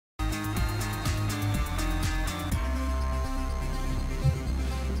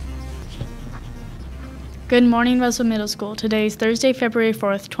Good morning, Russell Middle School. Today is Thursday, February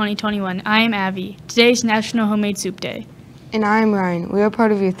 4th, 2021. I am Abby. Today is National Homemade Soup Day. And I am Ryan. We are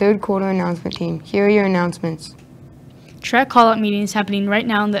part of your third quarter announcement team. Here are your announcements. Track call-out meetings happening right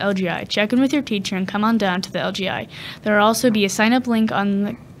now in the LGI. Check in with your teacher and come on down to the LGI. There will also be a sign-up link on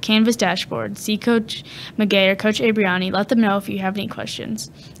the Canvas dashboard. See Coach McGay or Coach Abriani. Let them know if you have any questions.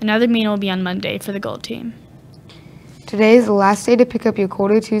 Another meeting will be on Monday for the Gold Team. Today is the last day to pick up your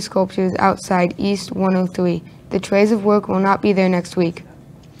Quarter 2 sculptures outside East 103. The trays of work will not be there next week.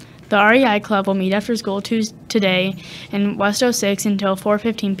 The REI Club will meet after school today in West 06 until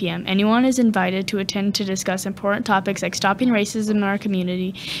 4:15 p.m. Anyone is invited to attend to discuss important topics like stopping racism in our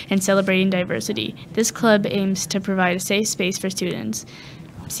community and celebrating diversity. This club aims to provide a safe space for students.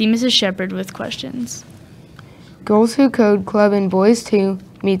 See Mrs. Shepard with questions. Girls Who Code Club in Boys 2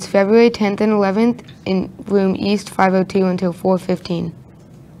 meets February 10th and 11th in room East 502 until 4:15.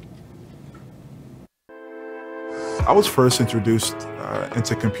 I was first introduced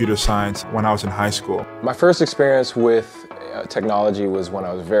into computer science when I was in high school. My first experience with technology was when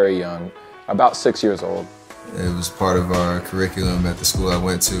I was very young, about 6 years old. It was part of our curriculum at the school I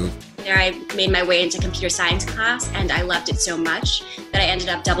went to. There I made my way into computer science class, and I loved it so much that I ended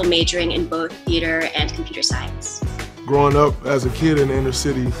up double majoring in both theater and computer science. Growing up as a kid in the inner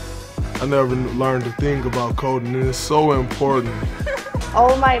city, I never learned a thing about coding, and it's so important.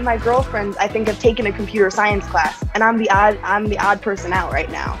 All of my girlfriends, I think, have taken a computer science class, and I'm the odd person out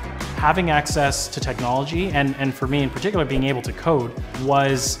right now. Having access to technology, and for me in particular, being able to code,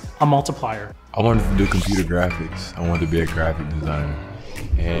 was a multiplier. I wanted to do computer graphics. I wanted to be a graphic designer.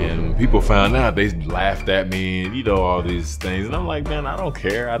 And when people found out, they laughed at me and, all these things. And I'm like, man, I don't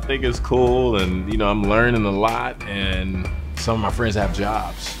care. I think it's cool. And, I'm learning a lot. And some of my friends have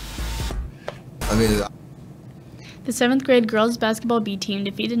jobs. The 7th grade girls basketball B team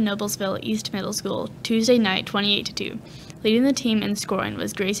defeated Noblesville East Middle School Tuesday night 28-2. Leading the team in scoring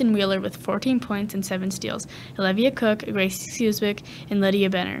was Grayson Wheeler with 14 points and 7 steals. Olivia Cook, Gracie Suswick, and Lydia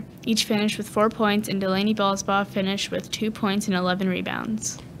Benner each finished with 4 points, and Delaney Ballsbaugh finished with 2 points and 11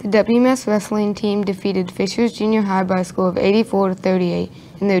 rebounds. The WMS wrestling team defeated Fishers Junior High by a score of 84-38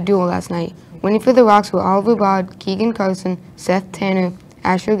 in their duel last night. Winning for the Rocks were Oliver Bod, Keegan Carson, Seth Tanner,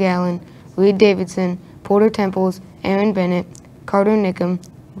 Asher Gallen, Reed Davidson, Porter Temples, Aaron Bennett, Carter Nickham,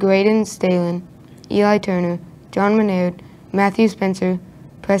 Graydon Stalin, Eli Turner, John Menard, Matthew Spencer,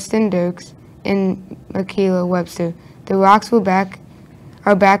 Preston Dirks, and Michaela Webster. The Rocks are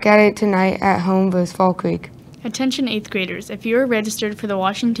back at it tonight at home versus Fall Creek. Attention 8th graders, if you are registered for the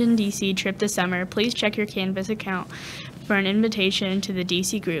Washington, D.C. trip this summer, please check your Canvas account for an invitation to the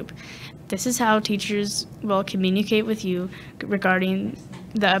D.C. group. This is how teachers will communicate with you regarding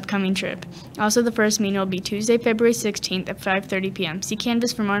the upcoming trip. Also, the first meeting will be Tuesday, February 16th at 5:30 p.m. See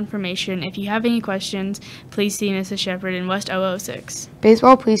Canvas for more information. If you have any questions, please see Mrs. Shepard in West 006.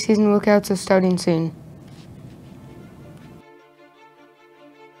 Baseball preseason workouts are starting soon.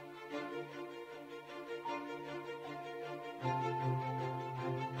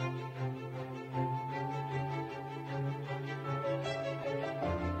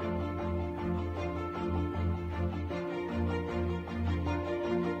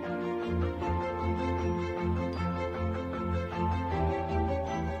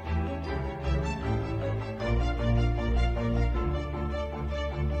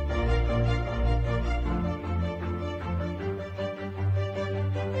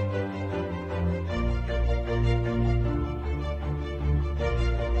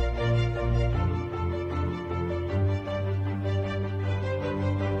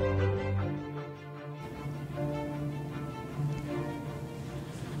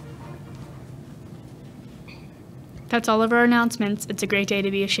 That's all of our announcements. It's a great day to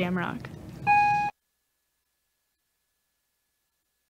be a Shamrock.